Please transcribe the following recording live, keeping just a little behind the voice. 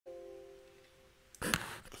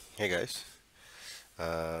Hey guys,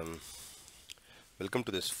 um, welcome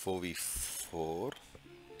to this 4v4.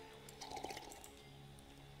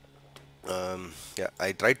 Yeah,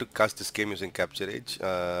 I tried to cast this game using Capture Age.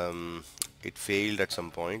 It failed at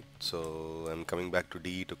some point, so I'm coming back to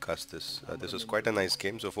DE to cast this. This was quite a nice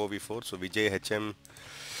game. So 4v4. So Vijay, HM,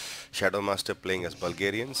 Shadow Master playing as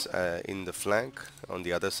Bulgarians in the flank. On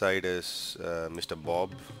the other side is Mr.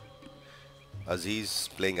 Bob, Aziz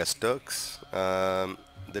playing as Turks.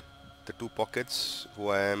 The the two pockets,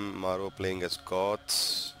 WHOIAM, Maro playing as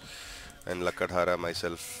Goths, and Lakkadhaara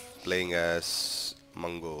myself playing as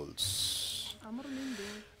Mongols.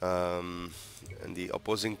 Um, and the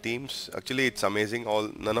opposing teams, actually, it's amazing. All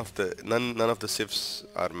none of the civs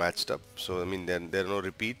are matched up. So I mean, there are no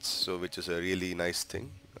repeats, so which is a really nice thing.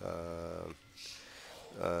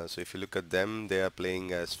 So if you look at them, they are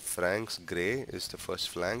playing as Franks. Grey is the first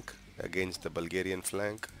flank against the Bulgarian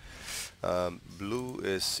flank. Blue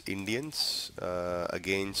is Indians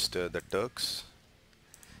against the Turks,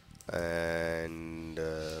 and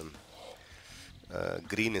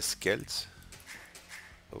green is Celts.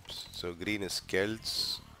 Oops. So green is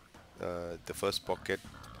Celts. The first pocket,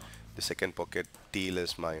 the second pocket, teal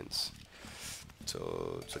is Mayans.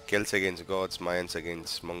 So Celts against Goths, Mayans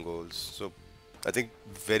against Mongols. So I think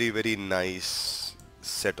very nice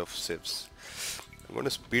set of civs. I'm going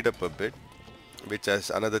to speed up a bit, which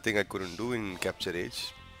is another thing I couldn't do in Capture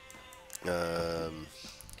Age,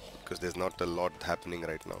 because there's not a lot happening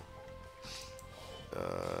right now.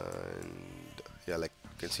 And yeah, like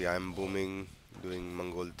you can see, I'm booming, doing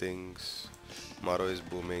Mongol things. Maro is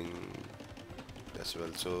booming as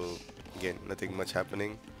well. So again, nothing much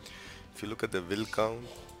happening. If you look at the will count,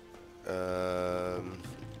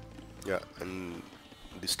 yeah, and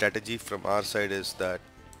the strategy from our side is that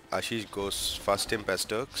Ashish goes fast imp as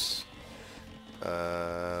Turks,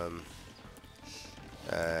 um,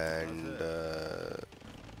 and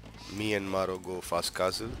me and Maro go fast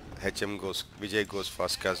castle. Vijay goes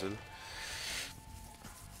fast castle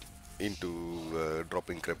into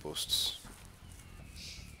dropping creposts.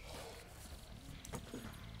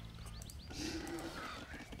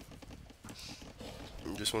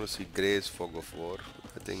 Just want to see Grey's fog of war.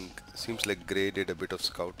 I think seems like Grey did a bit of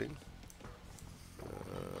scouting.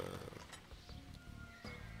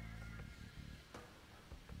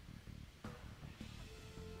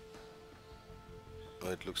 Oh,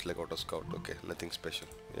 it looks like auto scout. Okay, nothing special.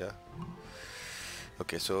 Yeah.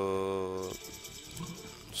 Okay, so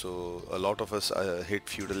a lot of us hit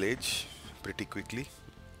feudal age pretty quickly.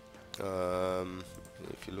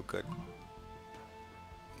 If you look at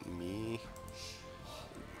me,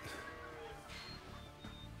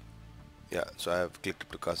 yeah. So I have clicked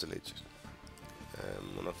up to castle age.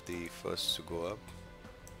 I'm one of the first to go up.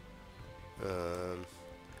 Um,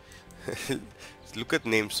 look at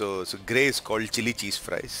name. So Grey is called chili cheese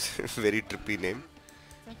fries. Very trippy name.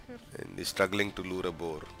 And he's struggling to lure a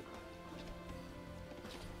boar.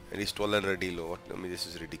 And he's 1200 elo. What? I mean, this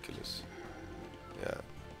is ridiculous.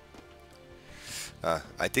 Yeah.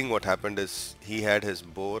 I think what happened is he had his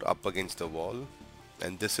boar up against the wall,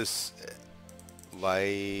 and this is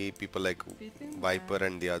why people like Viper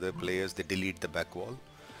and the other players, they delete the back wall,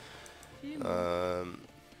 um,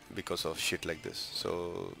 because of shit like this.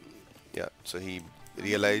 So yeah, so he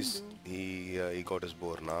realized he got his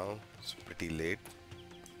boar now. It's pretty late.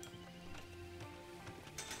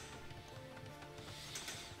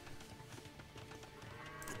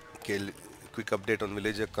 Okay, quick update on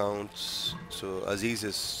village accounts. So Aziz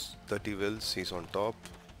is 30 wills, he's on top.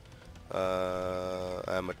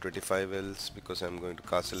 I'm at 25 wills because I'm going to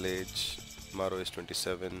Castle Age. Maro is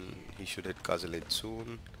 27, he should hit Castle Age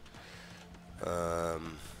soon.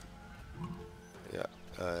 Yeah,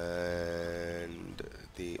 and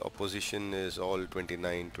the opposition is all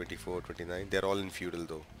 29, 24, 29. They're all in feudal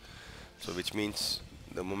though. So which means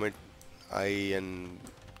the moment I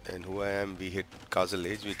and who I am, we hit Castle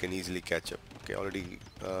Age, we can easily catch up. Okay, already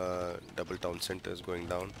double town center is going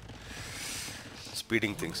down,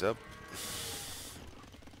 speeding things up.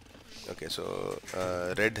 Okay, so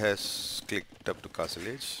red has clicked up to Castle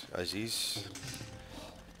Age. Aziz.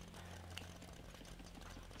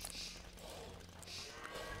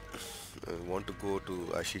 I want to go to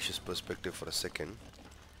Ashish's perspective for a second.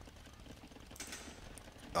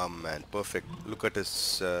 Oh man, perfect. Look at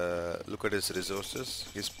his resources.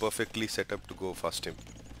 He's perfectly set up to go fast him.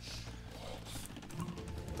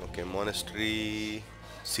 Okay, monastery,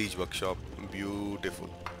 siege workshop, beautiful.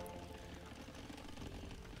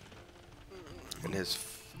 And his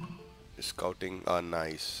scouting,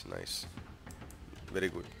 nice, nice, very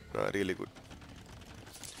good, really good.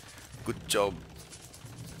 Good job.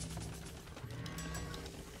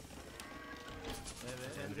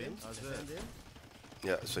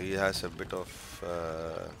 Yeah, so he has a bit of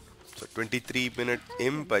so 23-minute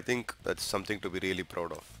imp. I think that's something to be really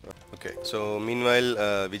proud of. Okay, so meanwhile,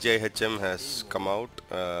 Vijay HM has come out.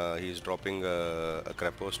 He's dropping a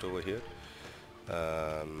crap post over here.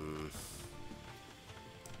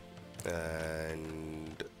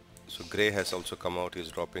 And so Grey has also come out.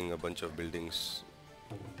 He's dropping a bunch of buildings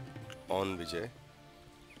on Vijay,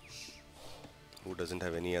 who doesn't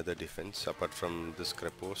have any other defense apart from this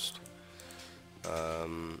crap post.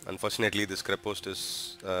 Unfortunately, this crap post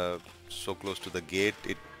is so close to the gate.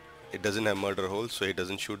 It doesn't have murder holes, so he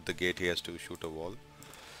doesn't shoot the gate. He has to shoot a wall.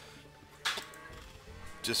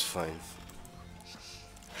 Just fine.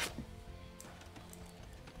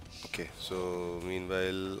 Okay, so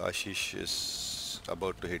meanwhile Ashish is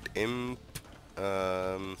about to hit imp.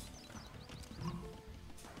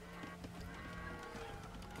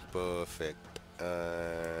 Perfect.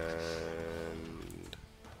 And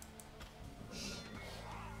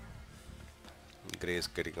Grey is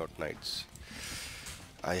getting out knights.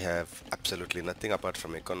 I have absolutely nothing apart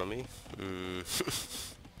from economy.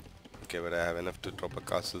 Okay, but I have enough to drop a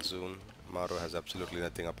castle soon. Maro has absolutely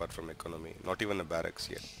nothing apart from economy. Not even a barracks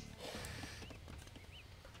yet.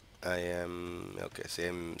 I am okay.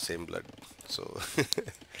 Same blood. So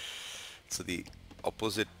so the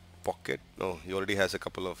opposite pocket. No, he already has a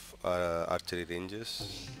couple of archery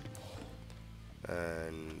ranges.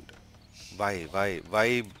 And why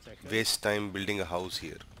waste time building a house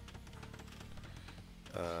here?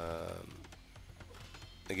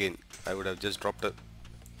 Again, I would have just dropped a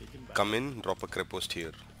come in, drop a crepost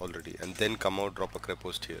here already, and then come out, drop a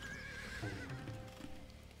crepost here.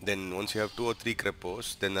 Then once you have 2 or 3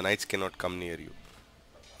 creposts, then the knights cannot come near you.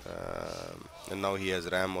 And now he has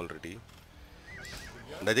ram already.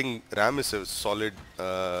 And I think ram is a solid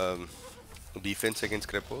defense against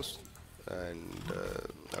crepos. And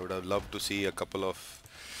I would have loved to see a couple of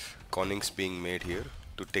connings being made here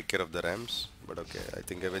to take care of the rams. But okay, I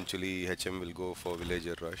think eventually HM will go for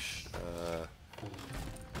villager rush.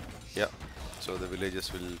 Yeah, so the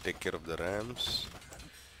villagers will take care of the rams.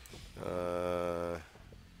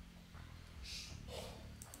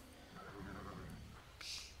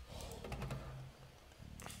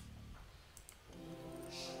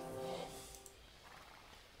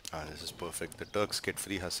 This is perfect. The Turks get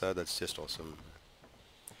free Hassa. That's just awesome.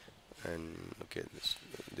 And okay,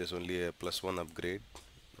 there's only a +1 upgrade.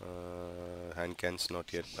 Hand cans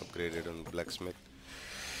not yet upgraded on blacksmith.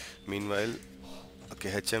 Meanwhile,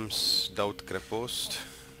 okay, HM's doubt crepost.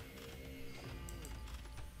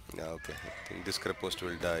 Yeah, okay, I think this crepost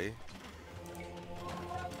will die.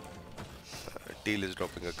 Teal is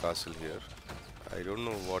dropping a castle here. I don't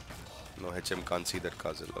know what. No, HM can't see that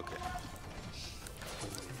castle. Okay.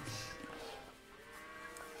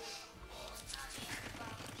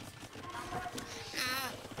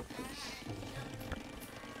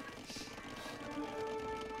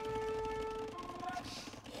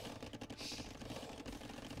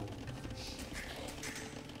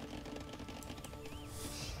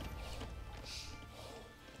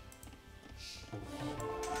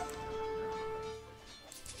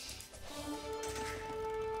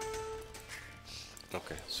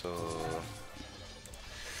 Okay, so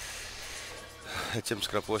HM's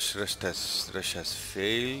Kraposh rush has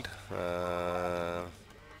failed.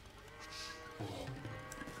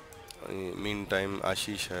 Meantime,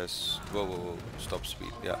 Ashish has whoa, stop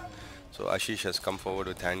speed. Yeah, so Ashish has come forward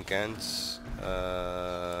with hand cans.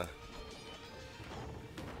 The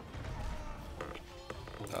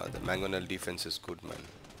mangonel defense is good, man.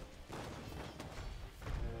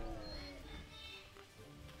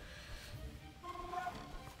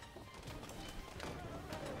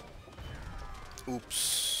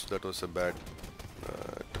 Oops, that was a bad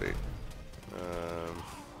trade.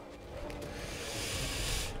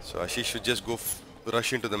 So Ashish should just go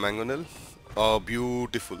rush into the mangonel. Oh,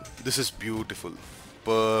 beautiful. This is beautiful.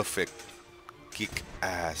 Perfect. Kick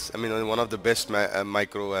ass. I mean, one of the best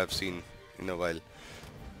micro I've seen in a while.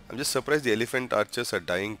 I'm just surprised the elephant archers are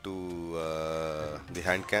dying to the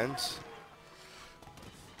hand cans.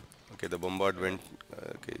 Okay, the bombard went.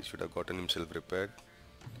 Okay, he should have gotten himself repaired.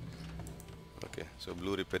 Okay, so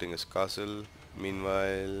blue repairing his castle.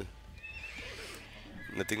 Meanwhile,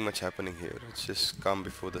 nothing much happening here. It's just calm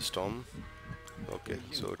before the storm. Okay,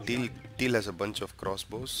 so teal has a bunch of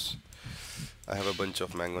crossbows. I have a bunch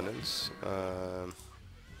of mangonels.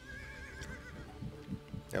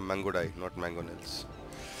 Yeah, mangodai, not mangonels.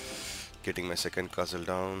 Getting my second castle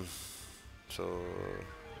down. So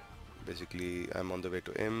basically, I'm on the way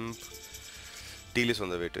to imp. Teal is on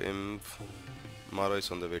the way to imp. Maro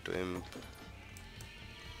is on the way to imp.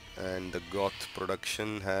 and the Goth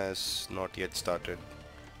production has not yet started.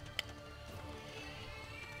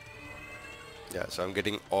 Yeah, so I'm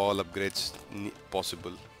getting all upgrades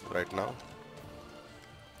possible right now,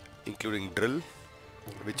 including drill,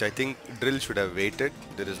 which I think drill should have waited.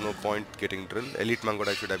 There is no point getting drill. Elite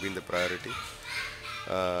Mangoda should have been the priority.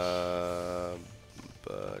 Uh,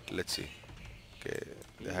 but let's see. Okay,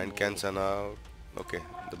 the hand cans are now. Okay,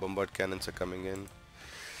 the bombard cannons are coming in.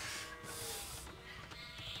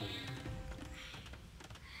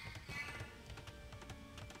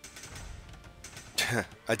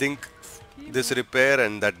 I think this repair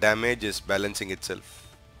and that damage is balancing itself.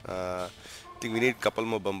 I think we need a couple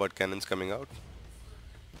more bombard cannons coming out.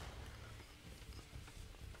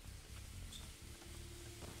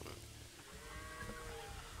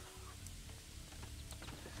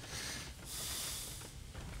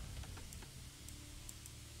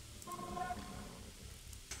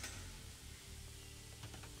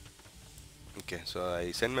 Okay, so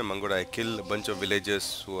I send my Mangoda. I kill a bunch of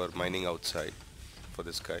villagers who are mining outside for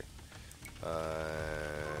this guy.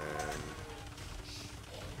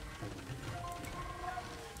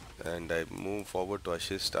 And I move forward to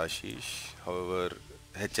assist Ashish. However,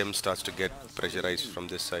 HM starts to get pressurized from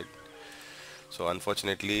this side. So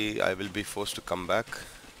unfortunately, I will be forced to come back.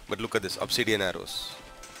 But look at this, obsidian arrows.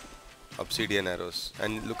 Obsidian arrows.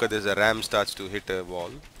 And look at this, a ram starts to hit a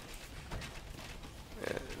wall.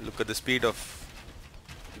 Look at the speed of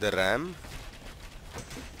the ram.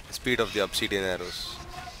 Speed of the obsidian arrows.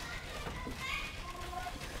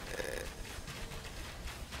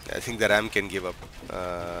 I think the ram can give up.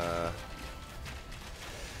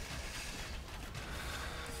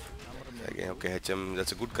 Again, okay, HM,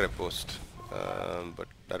 that's a good crab post. But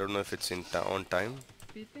I don't know if it's on time.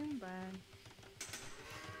 He's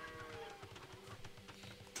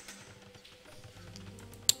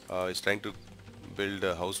trying to build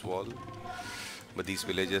a house wall, but these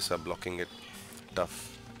villagers are blocking it.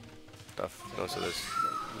 Tough. No, so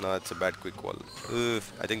no, it's a bad quick wall. Ugh,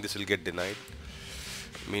 I think this will get denied.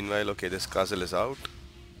 Meanwhile, okay, this castle is out.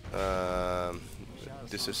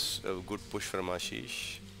 This is a good push from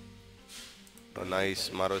Ashish. Oh,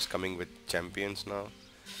 nice. Maro is coming with champions now.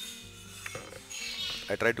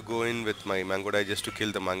 I try to go in with my Mangodai just to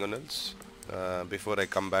kill the Mangonels before I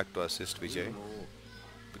come back to assist Vijay,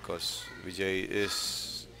 because Vijay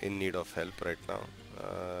is in need of help right now,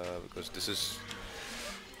 because this is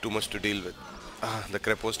too much to deal with. The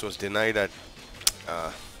crepost was denied at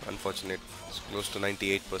unfortunate. It's close to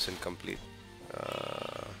 98% complete.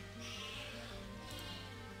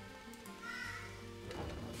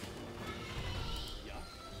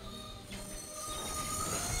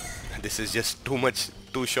 This is just too much.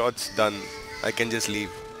 2 shots done. I can just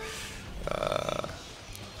leave.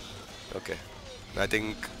 Okay, I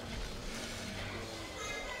think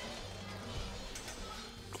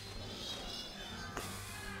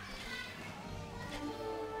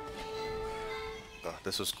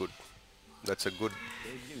this was good. That's a good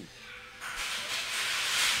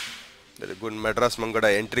Madras Mangoda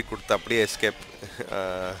entry kudta appadiye escape.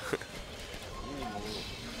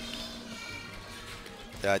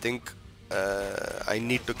 Yeah, I think I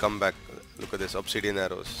need to come back. Look at this, obsidian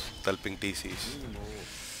arrows, tulping TCs.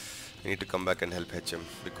 I need to come back and help HM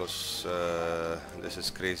because this is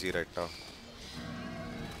crazy right now.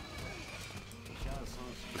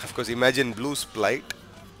 Of course, imagine Blue's plight.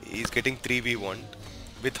 He's getting 3v1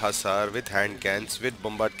 with Hussar, with hand cans, with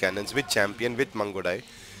bombard cannons, with champion, with Mangodai.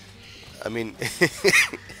 I mean,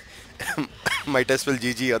 might as well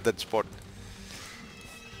GG at that spot.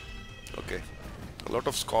 Okay. A lot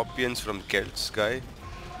of scorpions from Celts guy.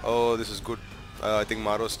 Oh, this is good. I think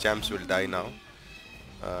Maro's champs will die now.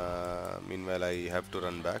 Meanwhile, I have to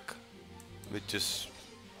run back, which is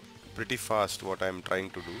pretty fast what I'm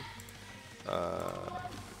trying to do.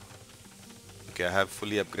 Okay, I have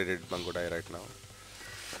fully upgraded Mangodai right now.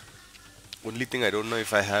 Only thing I don't know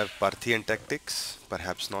if I have Parthian tactics.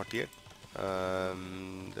 Perhaps not yet.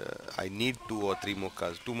 I need 2 or 3 more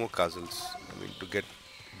two more castles. I mean, to get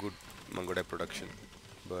good Mangodai production.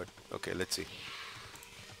 But okay, let's see.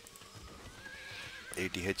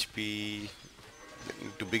 80 HP.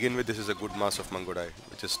 To begin with, this is a good mass of Mangodai,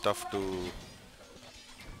 which is tough to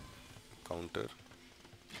counter.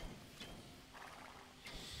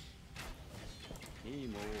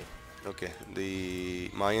 Okay, the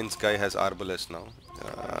Mayans guy has Arbalest now,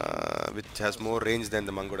 which has more range than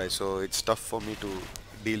the Mangodai, so it's tough for me to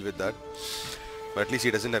deal with that. But at least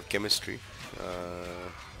he doesn't have chemistry.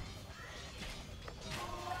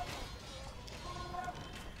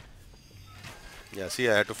 Yeah, see,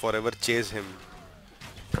 I had to forever chase him.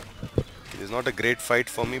 It's not a great fight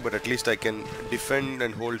for me, but at least I can defend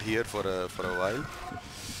and hold here for a while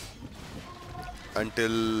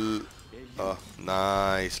until. Oh,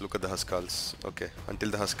 nice! Look at the Huskals. Okay, until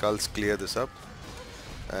the Huskals clear this up,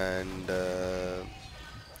 and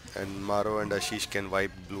Maro and Ashish can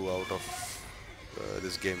wipe blue out of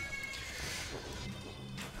this game.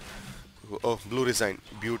 Oh, blue resigned.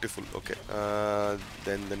 Beautiful. Okay.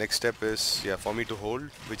 Then the next step is, yeah, for me to hold,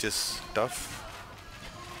 which is tough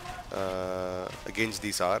against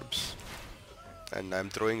these arbs. And I'm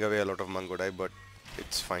throwing away a lot of Mangodai, but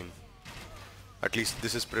it's fine. At least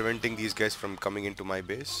this is preventing these guys from coming into my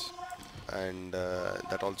base, and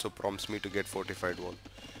that also prompts me to get fortified wall.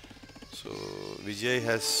 So Vijay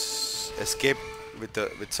has escaped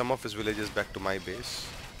with some of his villages back to my base.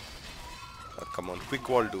 Come on, quick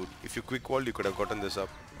wall, dude. If you quick wall, you could have gotten this up,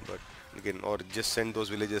 but again, or just send those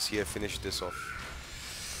villagers here, finish this off.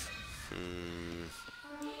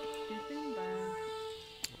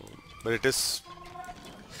 But it's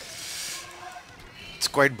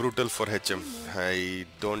quite brutal for HM. I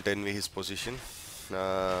don't envy his position.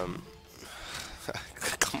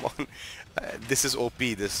 Come on, this is OP.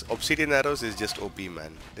 This obsidian arrows is just OP,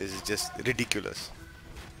 man. This is just ridiculous.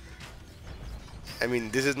 I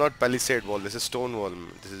mean, this is not palisade wall, this is stone wall.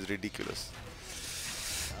 This is ridiculous.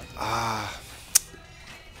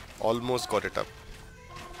 Almost got it up.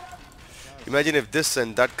 Imagine if this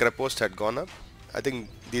and that crepost had gone up. I think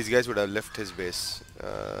these guys would have left his base.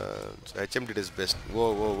 So HM did his best.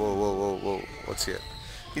 Whoa, whoa, whoa, whoa, whoa, whoa. What's here?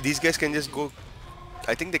 These guys can just go.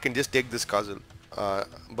 I think they can just take this castle.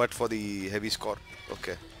 But for the heavy score.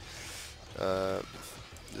 Okay.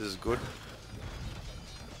 This is good.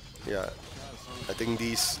 Yeah. I think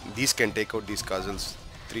these can take out these castles,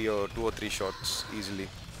 two or three shots easily.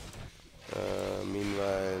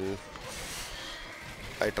 Meanwhile,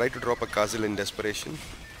 I try to drop a castle in desperation.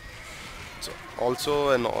 So also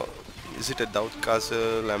is it a doubt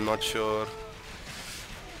castle? I'm not sure.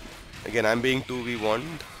 Again, I'm being 2v1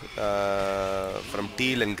 from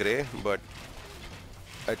teal and grey, but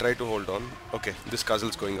I try to hold on. Okay, this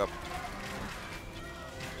castle's going up.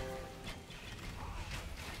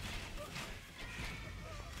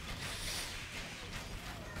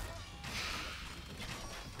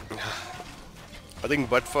 I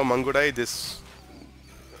think, but for Mangodai,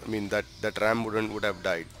 that ram would have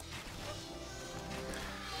died.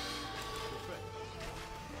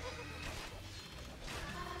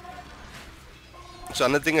 So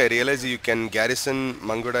another thing I realized, you can garrison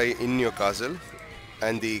Mangodai in your castle,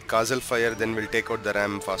 and the castle fire then will take out the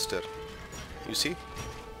ram faster. You see?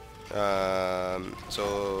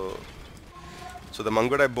 So the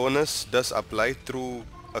Mangodai bonus does apply through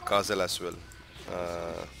a castle as well.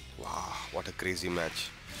 Wow, what a crazy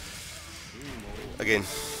match. Again,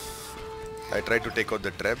 I tried to take out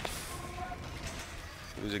the Treb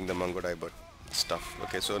using the Mangodai, but it's tough.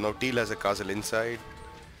 Okay, so now Teal has a castle inside.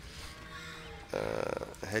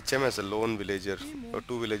 HM has a lone villager, or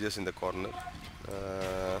two villagers in the corner.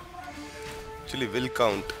 Actually, will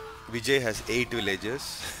count. Vijay has 8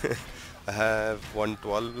 villagers. I have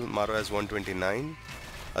 112, Maro has 129,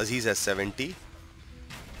 Aziz has 70.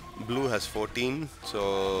 Blue has 14,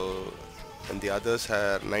 so, and the others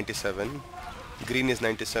are 97. Green is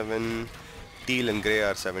 97, teal and grey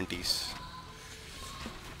are 70s.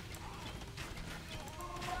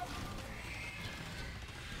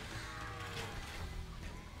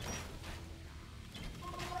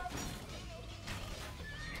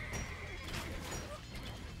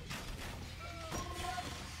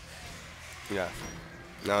 Yeah,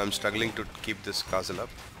 now I'm struggling to keep this castle up.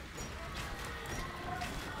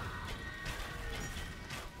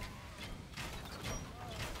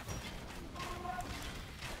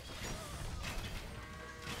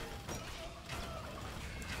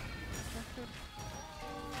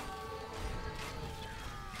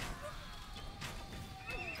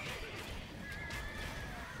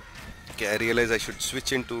 Okay, I realize I should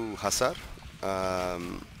switch into Hasar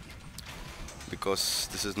because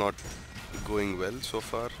this is not going well so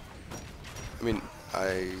far. I mean,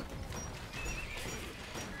 I've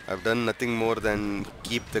done nothing more than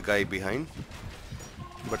keep the guy behind,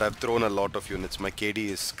 but I've thrown a lot of units. My KD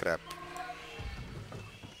is crap,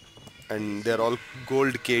 and they're all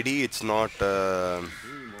gold KD. It's not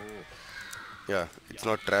yeah, it's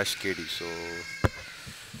not trash KD, so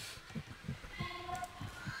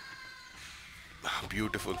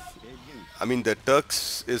beautiful. I mean, the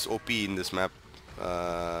Turks is OP in this map.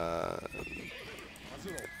 I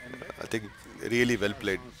think really well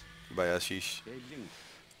played by Ashish.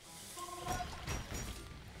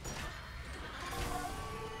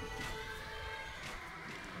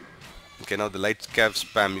 Okay, now the light cav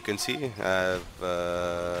spam. You can see I have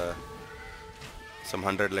some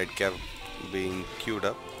 100 light cav being queued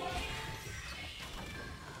up.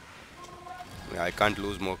 Yeah, I can't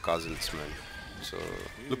lose more castles, man. So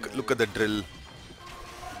look at the drill.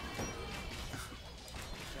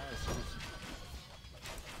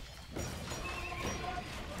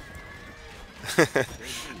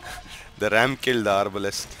 The ram killed the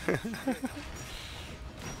arbalest.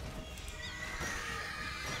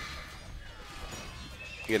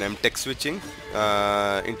 Again, I'm tech switching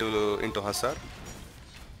into Hasar.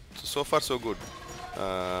 So far so good.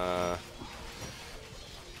 Uh,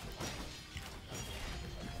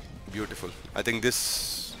 Beautiful. I think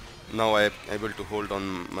this now I'm able to hold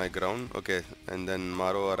on my ground. Okay, and then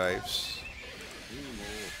Maro arrives,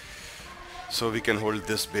 so we can hold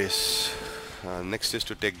this base. Next is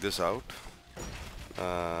to take this out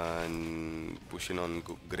and push in on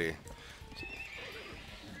Grey.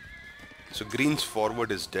 So Green's forward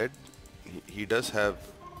is dead. He does have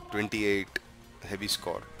 28 heavy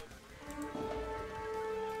score.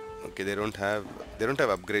 Okay, they don't have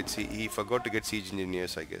upgrades. He forgot to get siege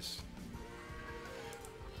engineers, I guess.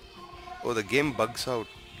 Oh, the game bugs out.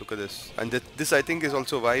 Look at this. And this I think is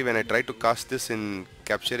also why when I tried to cast this in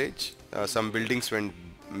Capture Age, some buildings went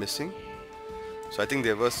missing. So I think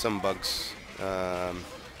there were some bugs.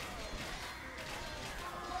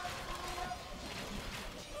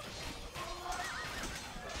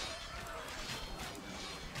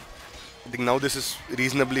 I think now this is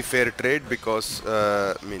reasonably fair trade because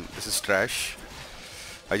I mean this is trash.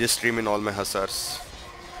 I just stream in all my hussars.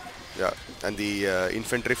 Yeah, and the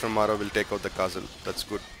infantry from Maro will take out the castle. That's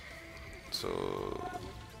good. So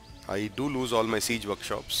I do lose all my siege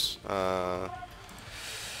workshops,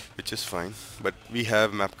 which is fine. But we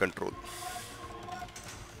have map control.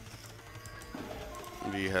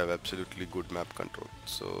 We have absolutely good map control.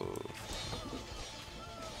 So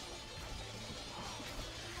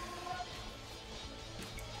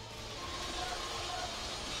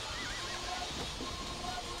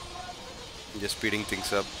just speeding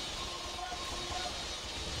things up.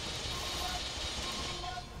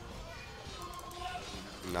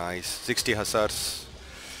 Nice, 60 hussars.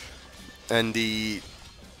 And the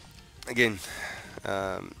again,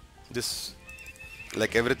 this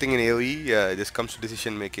like everything in AOE, this comes to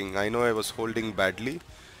decision making. I know I was holding badly,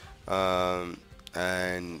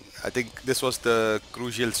 and I think this was the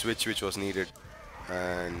crucial switch which was needed.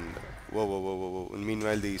 And whoa. And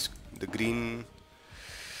meanwhile, the green.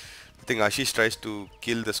 I think Ashish tries to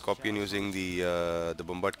kill the scorpion using the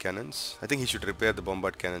bombard cannons. I think he should repair the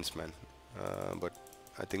bombard cannons, man. But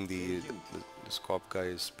I think the scorp guy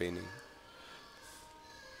is paining.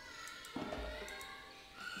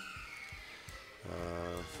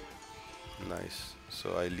 Nice.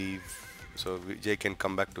 So I leave. So Vijay can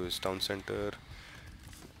come back to his town center.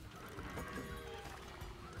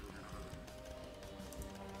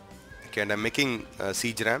 Okay, and I'm making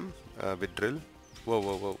siege ram with drill.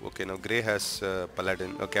 Whoa. Okay, now Grey has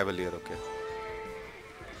paladin, cavalier. Okay.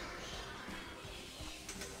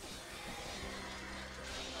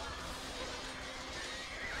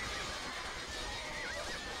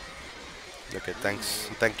 Okay, thanks.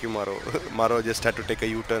 Thank you, Maro. Maro just had to take a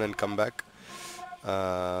U-turn and come back.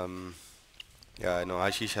 Yeah, I know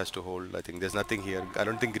Ashish has to hold. I think there's nothing here. I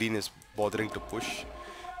don't think Green is bothering to push.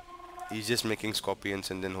 He's just making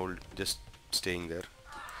scorpions and then hold, just staying there.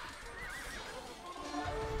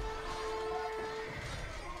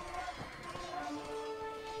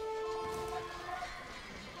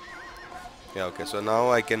 Yeah, okay, so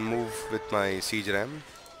now I can move with my siege ram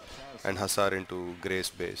and hussar into Grey's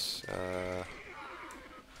base.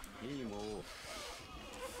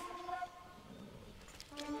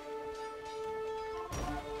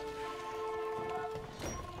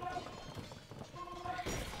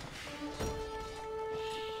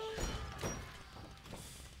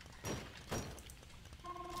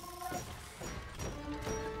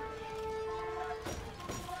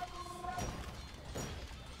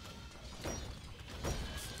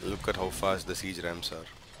 Look at how fast the siege rams are.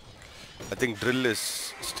 I think drill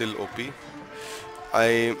is still OP.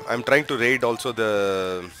 I'm trying to raid also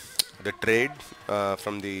the trade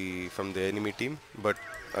from the enemy team, but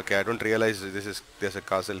okay, I don't realize there's a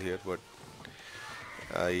castle here, but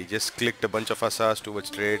I just clicked a bunch of hussars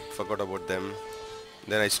towards trade, forgot about them.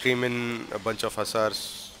 Then I stream in a bunch of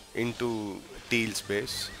hussars into Teal's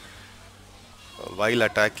base while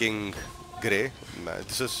attacking Grey.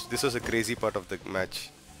 This is a crazy part of the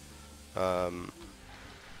match. The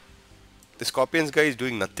Scorpions guy is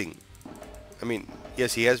doing nothing. I mean,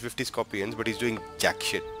 yes, he has 50 Scorpions, but he's doing jack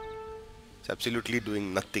shit. He's absolutely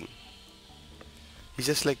doing nothing. He's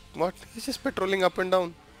just like, what? He's just patrolling up and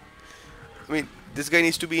down. I mean, this guy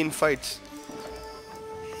needs to be in fights.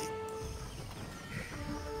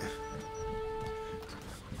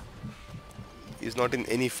 He's not in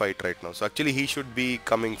any fight right now. So actually he should be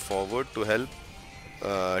coming forward to help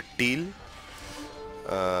Teal.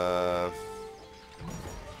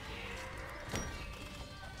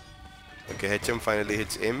 Okay, HM finally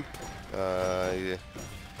hits Imp. Yeah.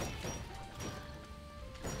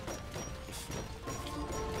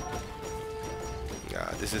 Yeah,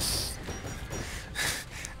 this is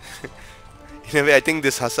in a way. I think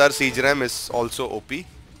this Hussar Siege Ram is also OP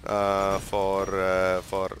for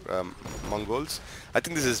Mongols. I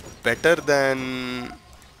think this is better than,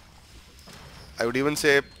 I would even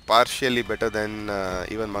say partially better than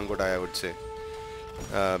even Mangodai, I would say,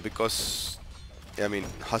 because I mean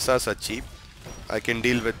Hussars are cheap. I can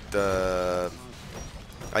deal with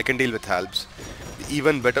halbs.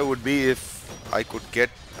 Even better would be if I could get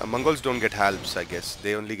Mongols don't get halbs, I guess.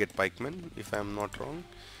 They only get pikemen, if I'm not wrong.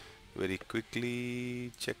 Very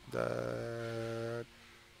quickly check that.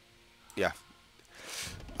 Yeah.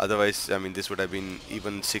 Otherwise, I mean, this would have been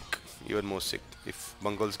even more sick if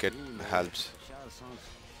Mongols get halbs.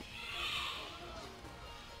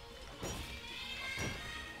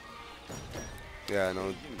 Yeah,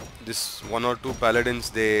 no, this one or two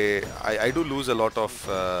paladins, I do lose a lot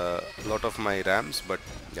of my rams, but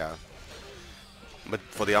yeah, but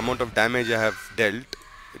for the amount of damage I have dealt,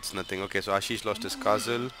 it's nothing. Okay, so Ashish lost his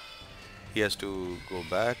castle. He has to go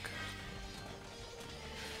back.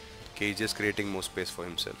 Okay, he's just creating more space for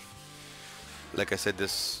himself. Like I said,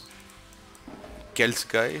 this Kelts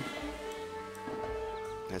guy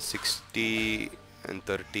has 60 and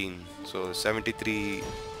 13, so 73.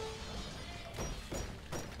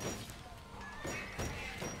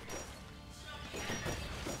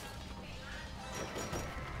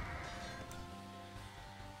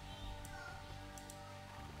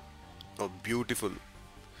 Oh, beautiful.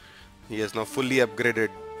 He has now fully upgraded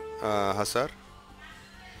Hussar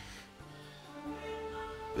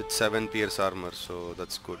with 7 pierce armor, so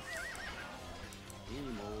that's good.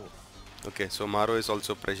 Okay, so Maro is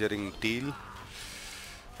also pressuring Teal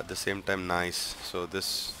at the same time. Nice. So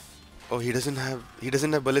this, oh, he doesn't have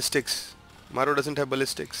ballistics. Maro doesn't have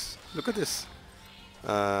ballistics. Look at this.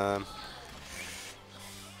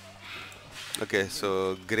 Okay,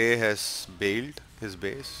 so Grey has bailed his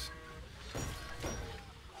base.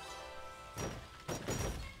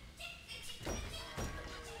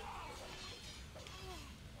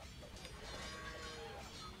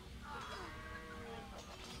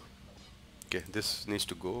 Okay, this needs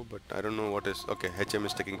to go, but I don't know what is. Okay, HM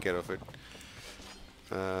is taking care of it.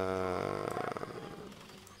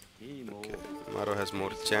 Okay, Maro has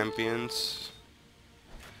more champions.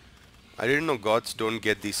 I didn't know Goths don't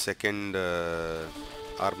get the second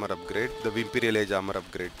armor upgrade, the Imperial Age armor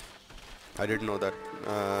upgrade. I didn't know that.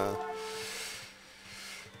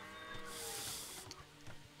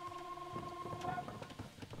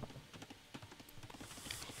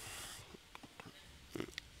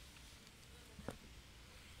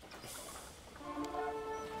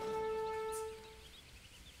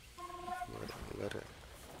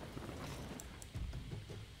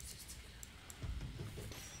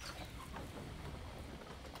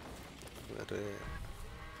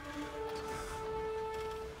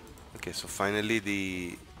 Okay, so finally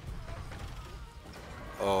the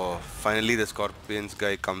Scorpions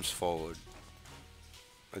guy comes forward.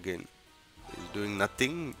 Again, he's doing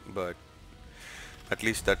nothing, but at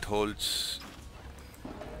least that holds.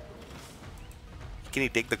 Can he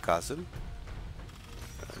take the castle?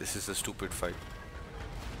 This is a stupid fight.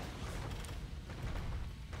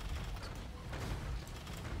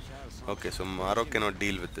 Okay, so Maro cannot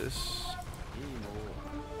deal with this.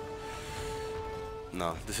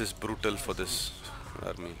 No, this is brutal for this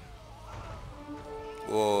army.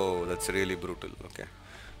 Whoa, that's really brutal. Okay,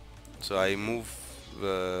 so I move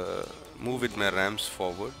with my rams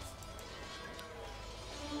forward.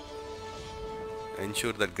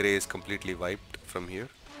 Ensure that Grey is completely wiped from here.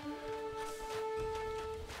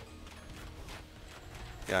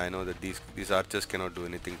 Yeah, I know that these archers cannot do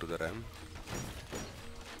anything to the ram.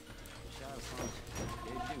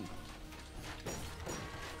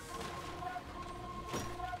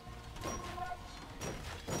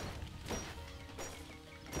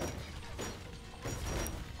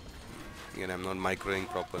 Again, I'm not microing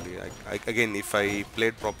properly. Again, if I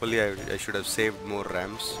played properly, I should have saved more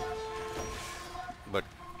rams. But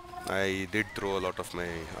I did throw a lot of my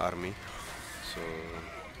army, so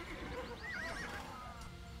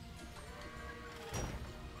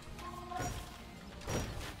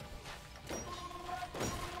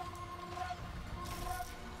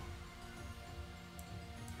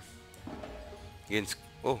Against,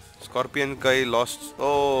 oh, Scorpion guy lost.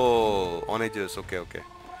 Oh, on edges. Okay, okay.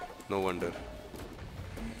 No wonder.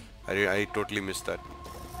 I totally missed that.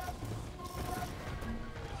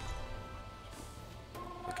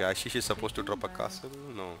 Okay, Ashish is supposed to drop a castle.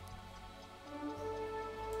 No.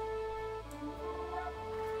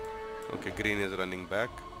 Okay, green is running back.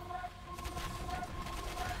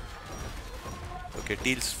 Okay,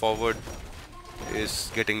 teal's forward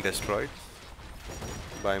is getting destroyed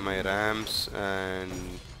by my rams, and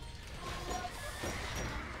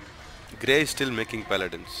grey is still making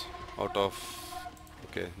paladins out of,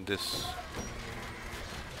 okay, this.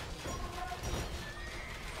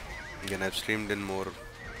 Again, I've streamed in more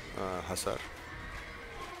Hasar.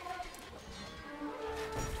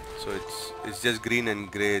 So it's just green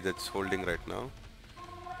and grey that's holding right now.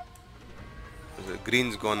 The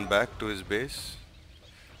green's gone back to his base.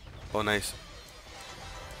 Oh nice.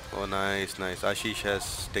 Oh nice, nice. Ashish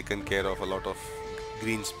has taken care of a lot of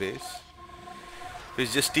green space.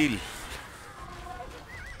 It's just teal.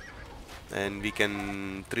 And we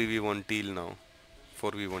can 3v1 teal now.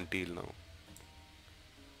 4v1 teal now.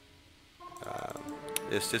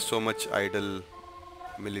 There's just so much idle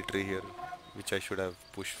military here, which I should have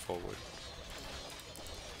pushed forward.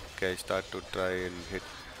 Okay, I start to try and hit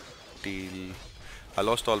teal. I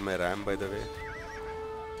lost all my ram, by the way.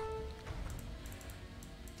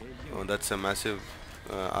 Oh, that's a massive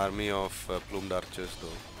army of plumed archers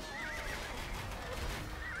though.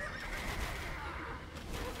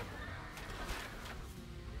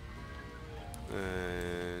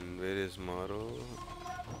 And where is Maro?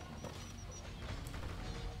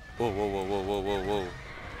 Whoa, whoa, whoa, whoa, whoa, whoa, whoa.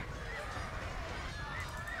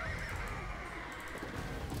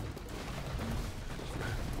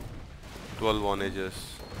 Twelve on edges.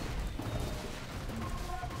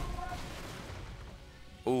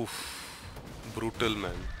 Oof. Brutal,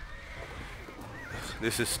 man.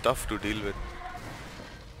 This is tough to deal with.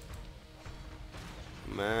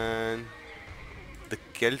 Man. The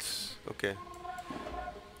Celts. Okay.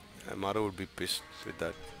 Maro would be pissed with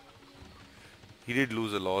that. He did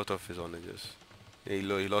lose a lot of his onages. He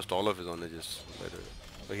lost all of his onages, by the way.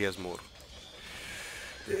 But he has more.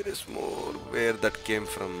 There is more. Where that came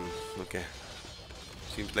from. Okay.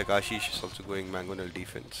 Seems like Ashish is also going mangonel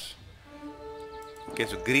defense. Okay,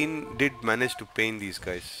 so green did manage to pain these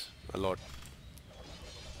guys a lot.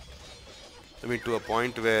 I mean, to a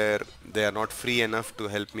point where they are not free enough to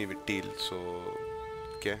help me with teal. So,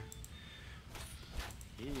 okay.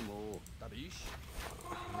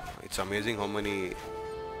 It's amazing how many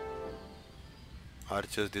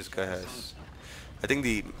archers this guy has. I think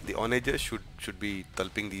the onagers should be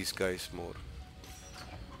tulping these guys more.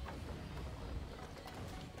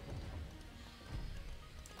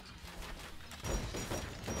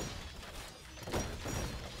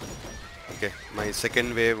 Okay, my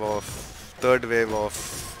third wave of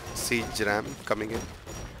siege ram coming in.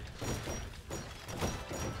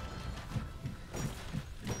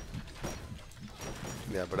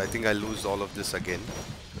 Yeah, but I think I'll lose all of this again.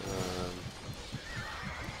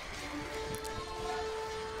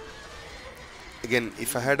 Again,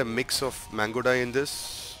 if I had a mix of Mangodai in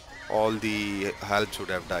this, all the halbs would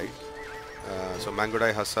have died. So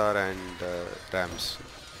Mangodai, Hasar and Rams.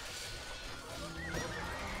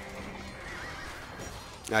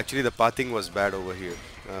 Actually the pathing was bad over here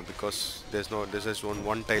because there's just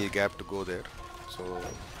one tile gap to go there.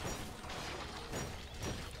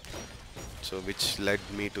 So which led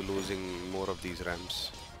me to losing more of these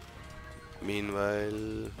Rams.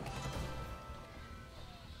 Meanwhile,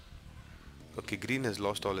 okay, green has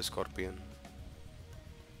lost all his Scorpion.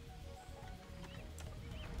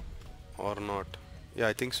 Or not. Yeah,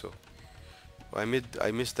 I think so. I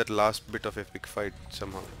missed that last bit of epic fight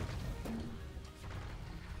somehow.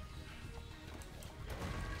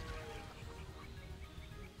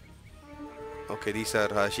 Okay, these are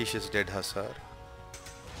Ashish's dead Hasar.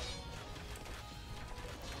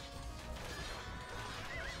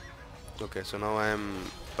 Okay, so now I am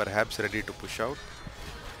perhaps ready to push out.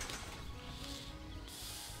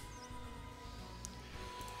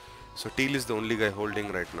 So teal is the only guy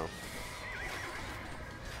holding right now.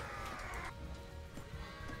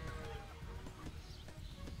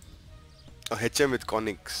 Oh, HM with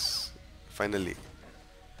Conics, finally.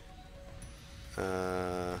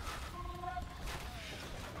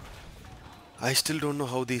 I still don't know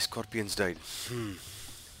how these Scorpions died.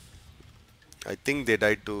 I think they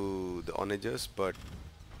died to the onagers, but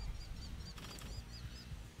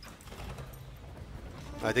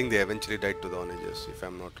I think they eventually died to the onagers, if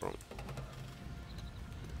I'm not wrong.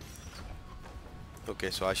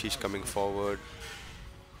 Okay, so Ashish coming forward.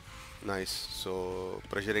 Nice. So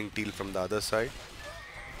pressuring Teal from the other side,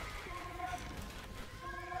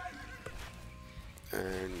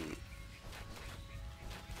 and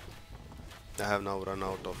I have now run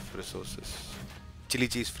out of resources. Chili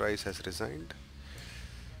cheese fries has resigned.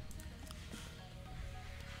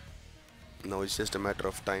 Now it's just a matter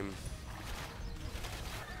of time.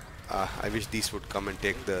 I wish these would come and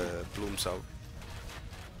take the plumes out.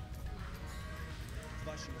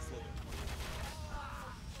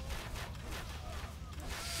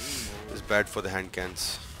 It's bad for the hand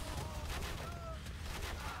cans.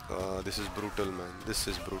 This is brutal, man. This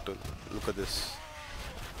is brutal. Look at this.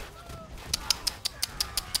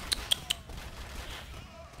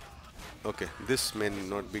 Okay, this may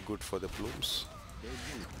not be good for the plumes.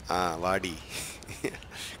 Ah, Wadi.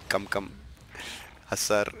 Come, come.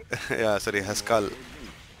 Hassar. Yeah, sorry, Haskal.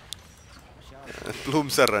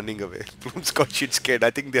 Plumes are running away. Plumes got shit scared.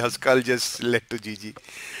 I think the Haskal just led to GG.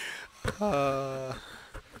 Uh,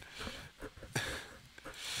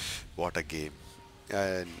 what a game.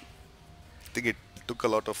 And I think it took a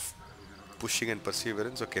lot of pushing and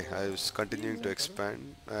perseverance. Okay, I was continuing to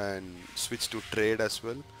expand and switch to trade as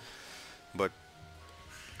well. But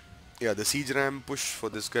yeah, the siege ram push for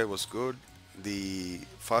this guy was good. The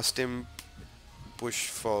fast imp push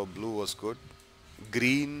for blue was good.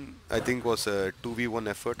 Green, I think, was a 2v1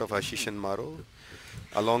 effort of Ashish and Maro,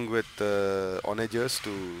 along with onagers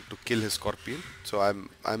to kill his scorpion. So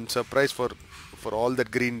I'm surprised for all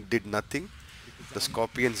that green did nothing. The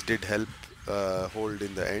scorpions did help hold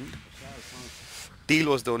in the end. Teal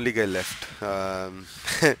was the only guy left.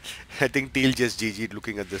 I think Teal just GG'd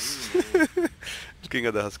looking at this. Looking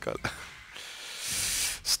at the Haskal.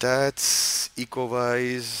 Stats,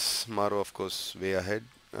 eco-wise, Maro of course way ahead.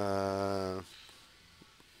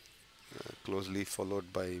 Closely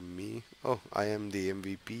followed by me. Oh, I am the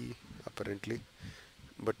MVP apparently.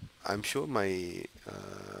 But I'm sure my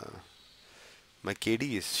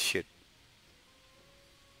KD is shit.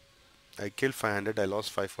 I killed 500, I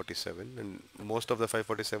lost 547, and most of the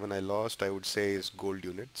 547 I lost, I would say, is gold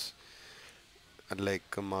units.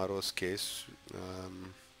 Unlike Maro's case,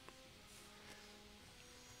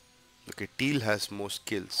 okay, Teal has most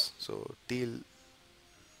kills, so Teal's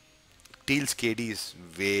KD is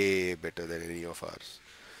way better than any of ours.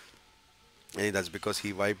 And that's because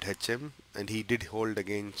he wiped HM and he did hold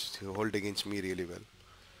against me really well.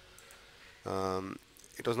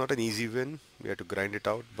 It was not an easy win. We had to grind it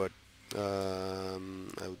out, but I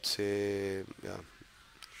would say, yeah,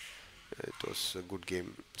 it was a good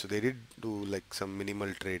game. So they did do like some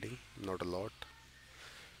minimal trading, not a lot,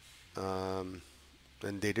 and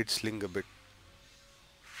they did sling a bit.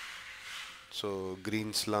 So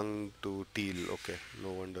green slung to teal. Okay,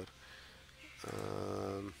 no wonder.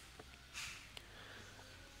 Um,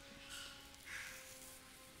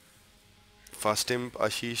 Fast imp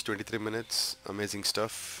Ashish 23 minutes, amazing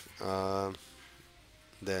stuff.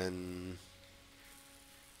 Then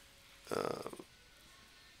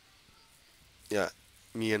yeah,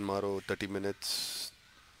 me and Maro 30 minutes,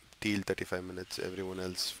 Teal 35 minutes. Everyone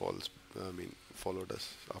else followed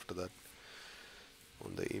us after that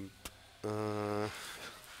on the imp. Uh,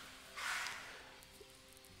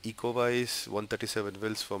 Eco-wise, 137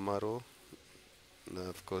 wills for Maro.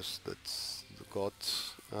 Of course, that's the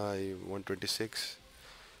Goths. I 126.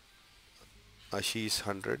 Ashish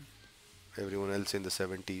 100. Everyone else in the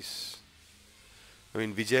 70s. I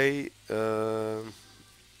mean, Vijay,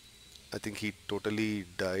 I think he totally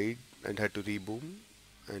died and had to reboom,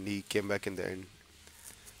 and he came back in the end.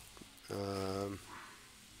 Um,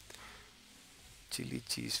 chili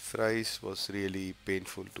cheese fries was really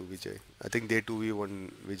painful to Vijay. I think they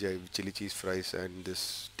 2v1 Vijay, chili cheese fries and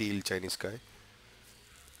this teal Chinese guy.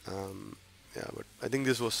 Yeah, but I think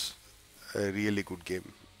this was a really good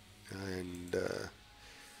game, and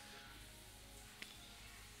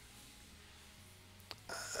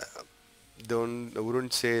don't I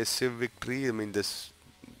wouldn't say civ victory. I mean, this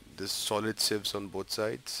solid civs on both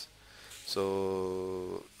sides.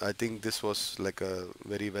 So I think this was like a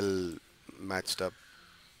very well matched up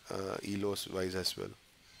elos wise as well.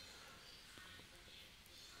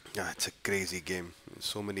 Yeah, it's a crazy game.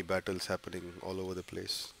 So many battles happening all over the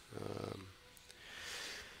place.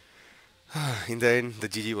 In the end, the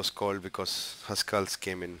GG was called because Huskals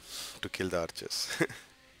came in to kill the archers.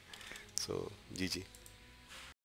 So GG.